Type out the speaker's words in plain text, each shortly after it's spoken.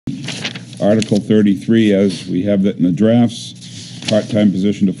Article 33, as we have that in the drafts, part-time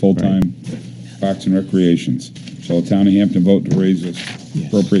position to full-time Parks and Recreations. Shall the town of Hampton vote to raise this,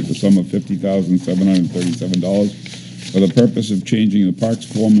 appropriate the sum of $50,737 for the purpose of changing the Parks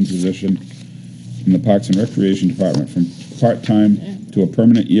Foreman position in the Parks and Recreation Department from part-time to a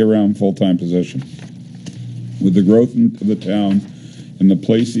permanent year-round full-time position. With the growth of the town and the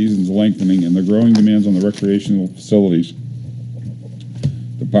play seasons lengthening and the growing demands on the recreational facilities,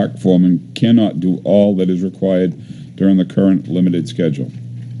 the park foreman cannot do all that is required during the current limited schedule.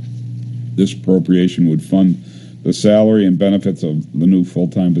 This appropriation would fund the salary and benefits of the new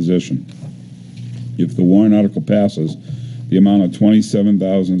full-time position. If the warrant article passes, the amount of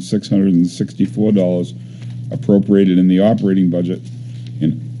 $27,664 appropriated in the operating budget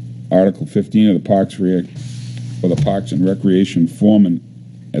in Article 15 of the Parks for the Parks and Recreation Foreman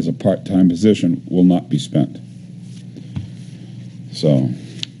as a part-time position will not be spent. So,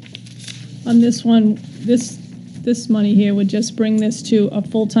 on this one, this money here would just bring this to a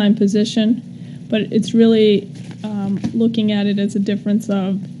full-time position, but it's really looking at it as a difference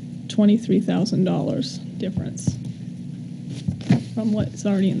of $23,000 difference from what's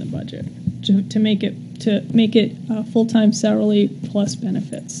already in the budget to make it full-time salary plus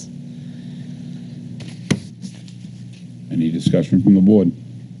benefits. Any discussion from the board?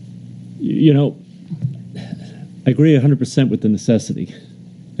 You know, I agree 100% with the necessity.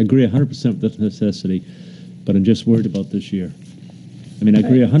 I agree 100% with the necessity, but I'm just worried about this year. I mean, I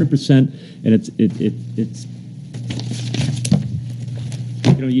agree 100%, and it's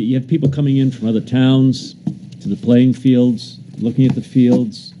you know, you have people coming in from other towns to the playing fields, looking at the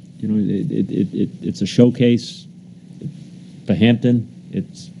fields. You know, it's a showcase for Hampton.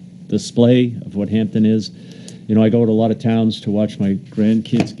 It's display of what Hampton is. You know, I go to a lot of towns to watch my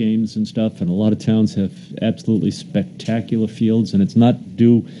grandkids' games and stuff, and a lot of towns have absolutely spectacular fields, and it's not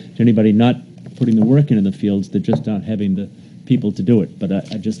due to anybody not putting the work in the fields. They're just not having the people to do it. But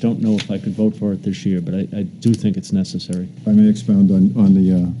I just don't know if I could vote for it this year, but I do think it's necessary. If I may expound on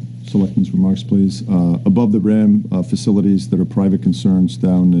the Selectman's remarks, please. Above the rim facilities that are private concerns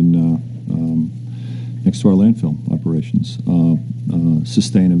down in next to our landfill operations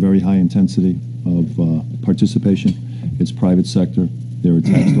sustain a very high intensity of participation. It's private sector. They're a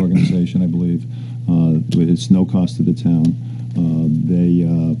taxed organization, I believe. It's no cost to the town. They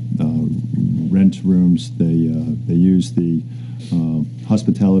rent rooms. They use the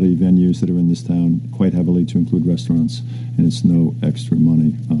hospitality venues that are in this town quite heavily to include restaurants, and it's no extra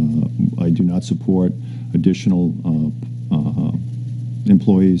money. I do not support additional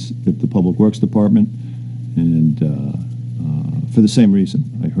employees at the Public Works Department, and for the same reason.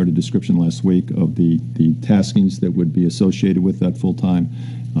 I heard a description last week of the taskings that would be associated with that full-time.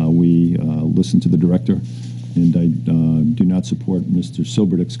 We listened to the director, and I do not support Mr.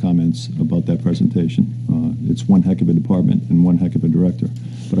 Silberdick's comments about that presentation. It's one heck of a department and one heck of a director.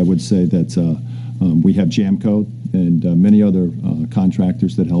 But I would say that we have Jamco and many other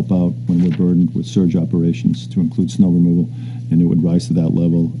contractors that help out when we're burdened with surge operations, to include snow removal, and it would rise to that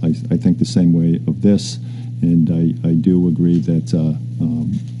level. I think the same way of this, and I do agree that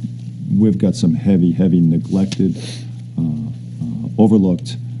we've got some heavy neglected,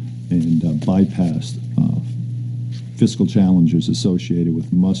 overlooked, and bypassed fiscal challenges associated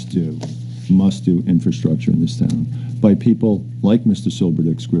with must-do infrastructure in this town by people like Mr.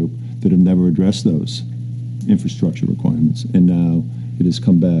 Silberdick's group that have never addressed those infrastructure requirements. And now it has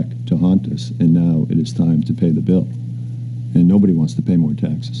come back to haunt us, and now it is time to pay the bill. And nobody wants to pay more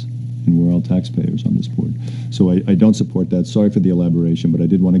taxes, and we're all taxpayers on this board. So I don't support that. Sorry for the elaboration, but I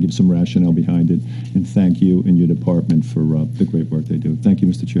did want to give some rationale behind it, and thank you and your department for the great work they do. Thank you,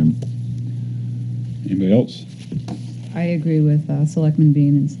 Mr. Chairman. Anybody else? I agree with Selectman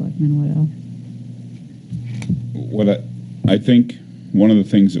Bean and Selectman Waddell. I think one of the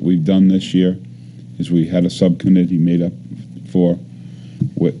things that we've done this year is we had a subcommittee made up for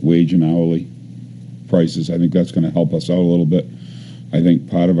wage and hourly prices. I think that's going to help us out a little bit. I think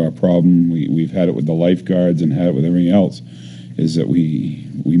part of our problem, we've had it with the lifeguards and had it with everything else, is that we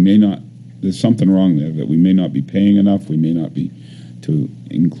may not, there's something wrong there, that we may not be paying enough, we may not be to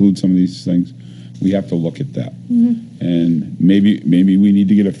include some of these things. We have to look at that. Mm-hmm. And maybe we need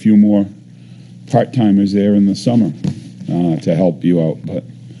to get a few more part-timers there in the summer to help you out. But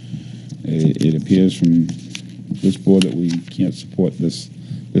it appears from this board that we can't support this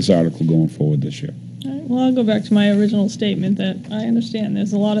article going forward this year. All right, well, I'll go back to my original statement that I understand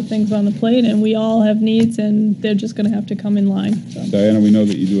there's a lot of things on the plate, and we all have needs, and they're just going to have to come in line. So. Diana, we know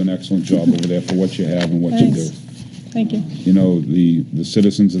that you do an excellent job over there for what you have and what Thanks. you do. Thank you. You know, the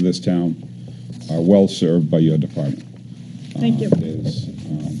citizens of this town are well served by your department. Thank you.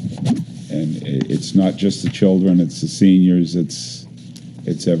 it's not just the children, it's the seniors, it's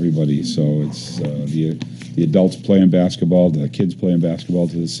everybody. So it's the adults playing basketball, the kids playing basketball,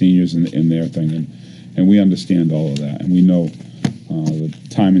 to the seniors and their thing, and we understand all of that, and we know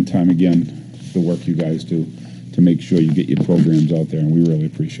time and time again the work you guys do to make sure you get your programs out there, and we really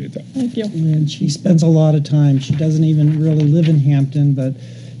appreciate that. Thank you. And she spends a lot of time. She doesn't even really live in Hampton, but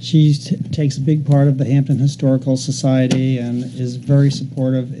she takes a big part of the Hampton Historical Society and is very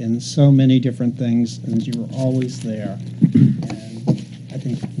supportive in so many different things, and you're always there. And I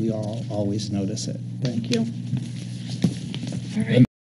think we all always notice it. Thank you. All right.